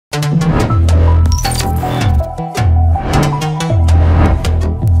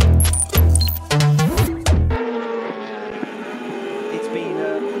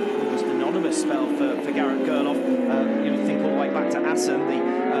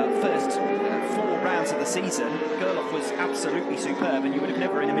season, Gerloff was absolutely superb, and you would have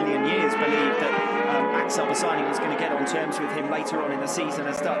never in a million years believed that Axel Bassani was going to get on terms with him later on in the season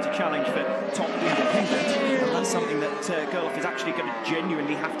and start to challenge for top independent. And that's something that Gerloff is actually going to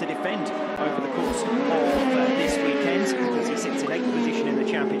genuinely have to defend over the course of this weekend, because he sits in 8th position in the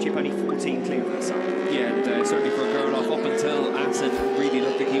championship, only 14 clear of the sun. Yeah, and certainly for Gerloff, up until Axel really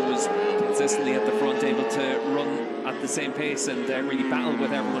looked like he was consistently at the front, able to run at the same pace and really battle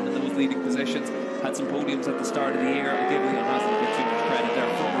with everyone in those leading positions. Had some podiums at the start of the year. I'll give Leon Haslam a bit too much credit there.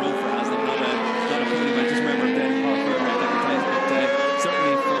 Front row for Haslam, not a podium. I just remember him down in Park for advertisement. But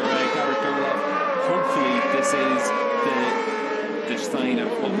certainly for Garrett Gerloff, hopefully this is the sign of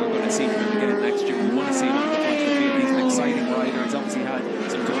what we're going to see from him again next year. We want to see him on the front of the field. He's an exciting rider. He's obviously had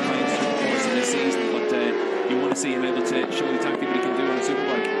some good times through the course of this season, but you want to see him able to show exactly what he can do on a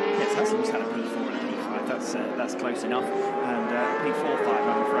superbike. Yes, Haslam's had a P4 and a P5. That's close enough. And P4-5,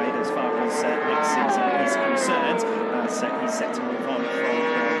 I'm afraid, as far as next season is concerned. He's set to move on from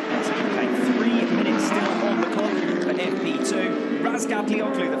Wsbk. 3 minutes still on the clock for FP2.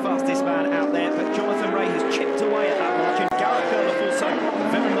 Wsbk, the fastest man out there, but Jonathan Ray has chipped away at that margin. Garrett Gerloff also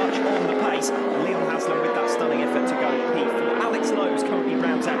very much on the pace. Leon Haslam with that stunning effort to go P4. Alex Lowe's currently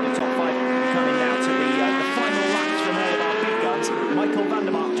rounds out the top 5. We're coming now to the final laps from all of our big guns. Michael van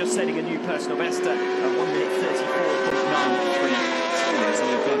der Mark just setting a new personal best at 1 minute 34.93. So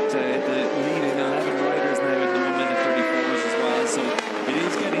we've got the leading 11 riders now in the 1 minute 34s as well. So it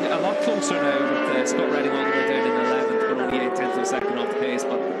is getting a lot closer now with Scott Redding all the way down in 11th, but only 8/10 of a second off the pace,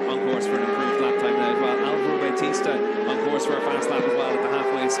 but on course for an improved lap time now as well. Alvaro Bautista on course for a fast lap as well at the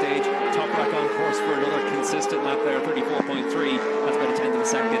halfway stage. TOPRAK on course for another consistent lap there, 34.3. That's about 1/10 of a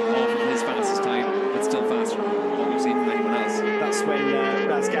second off of his fastest time, but still faster than what we've seen from anyone else. That's when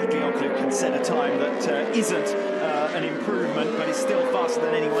Wsbk can set a time that isn't an improvement, but is still faster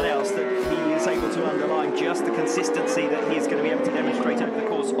than anyone else, that he is able to underline just the consistency that he is going to be able to demonstrate over the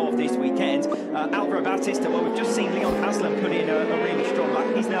course of this weekend. Alvaro Bautista, well, we've just seen Leon Haslam put in a really strong lap.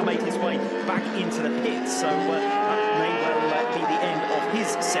 He's now made his way back into the pits, so that may well be the end of his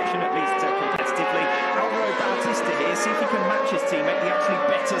session, at least competitively. Alvaro Bautista here, see if he can match his teammate. He actually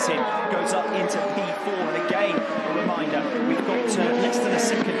betters him, goes up into P4, and again, a reminder, we've got less than a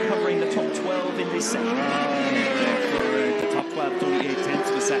second covering the top 12 in this session. The top 12, only 8/10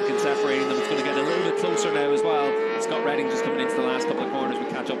 of a second separating them. It's going to get a little bit closer now as well. Scott Redding just coming into the last couple of corners. We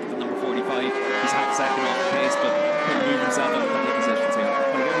catch up with the number 45. He's half a second off the pace, but couldn't move himself up a couple of positions here.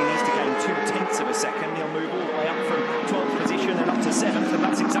 Well, he only needs to gain 2/10 of a second. He'll move all the way up from 12th position and up to 7th, and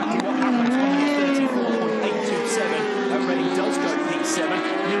that's exactly what happens. 1 minute 34.827. Redding does go P7.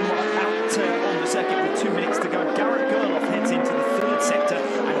 Meanwhile, out on the second with 2 minutes to go, Garrett Gerloff heads into the 3rd sector,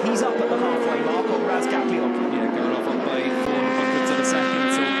 and he's up at the halfway mark on Wsbk. Yeah, Gerloff up by 400ths of a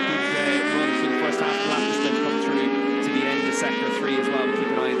second, so good run through the first half of the lap. Just going to come through to the end of sector 3 as well. We'll keep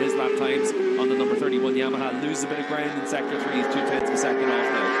an eye on his lap times on the number 31 Yamaha. Loses a bit of ground in sector 3. He's 2/10 of a second off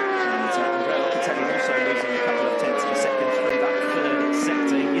now. Gerloff also losing a couple of tenths of a second through that 3rd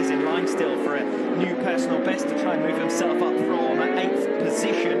sector. He is in line still for a new personal best to try and move himself up from 8th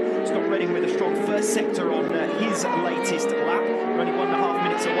position. Scott Redding with a strong 1st sector on his latest lap. We're only 1.5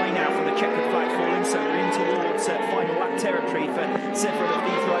 minutes away now from the checkered flag falling, so we're in towards final lap territory for several of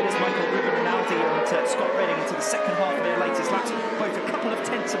these riders. Michael Rinaldi and Scott Redding into the second half of their latest laps, both a couple of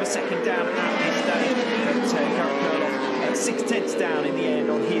tenths of a second down at this stage. But Garrett Gerloff 6/10 down in the end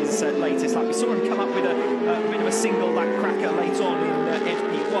on his latest lap. We saw him come up with a bit of a single lap cracker late on in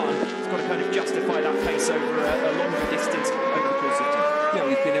FP1. He's got to kind of justify that pace over a longer distance over the course of time. Yeah,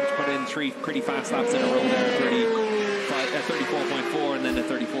 we've been able to put in 3 pretty fast laps in a row there, 34.4 and then a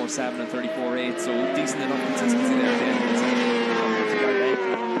 34.7 and 34.8, so decent enough consistency there at the end of the section. To go then,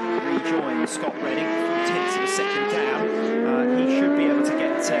 rejoin Scott Redding, 4/10 of a second down. He should be able to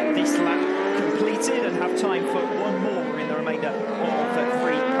get this lap completed and have time for one more in the remainder of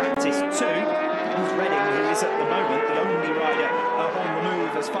free practice 2. Redding, who is at the moment the only rider on the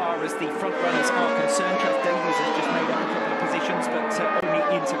move as far as the front runners are concerned. Trav Davies has just made up a couple of positions, but only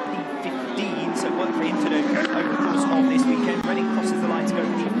into P15, so work for him to do over the course of this weekend. Redding crosses the line to go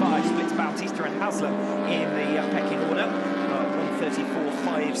P5, splits Bautista and Haslam in the pecking order.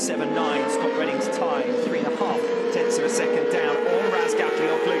 1:34.579. Scott Redding's time, 3.5 of a second down on Wsbk.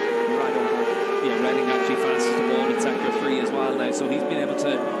 Right on board. Yeah, Redding actually fastest of all in sector 3 as well now, so he's been able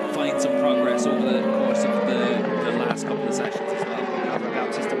to find some progress over the course of the last couple of sessions as well.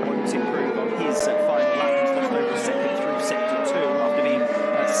 Bautista won't improve on his final lap. He's lost over a second through sector 2 after being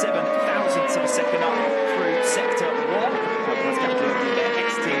 7 thousandths of a second up through sector 1. Wsbk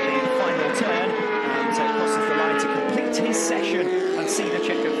exiting the final turn and crosses the line to complete his session and see the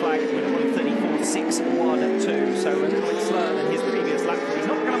checkered flag with a 1:34.61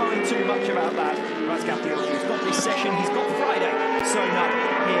 He's got this session, he's got Friday sewn up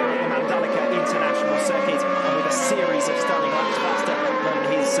here at the Mandalika International Circuit, and with a series of stunning laps faster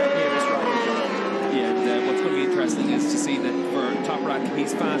than his nearest rival. Yeah, and what's going to be interesting is to see that for TOPRAK,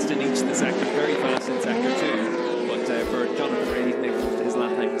 he's fast in each of the sectors, very fast in sector 2, but for Jonathan Ray, he's able to his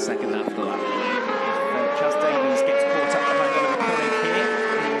lap time the second half of the lap. Chas Davies gets caught up behind Oliver Koenig here.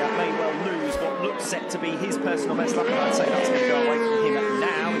 He may well lose what looks set to be his personal best lap, and I'd say that's going to go away from him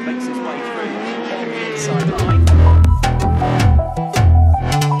now. He makes his way through on the inside line.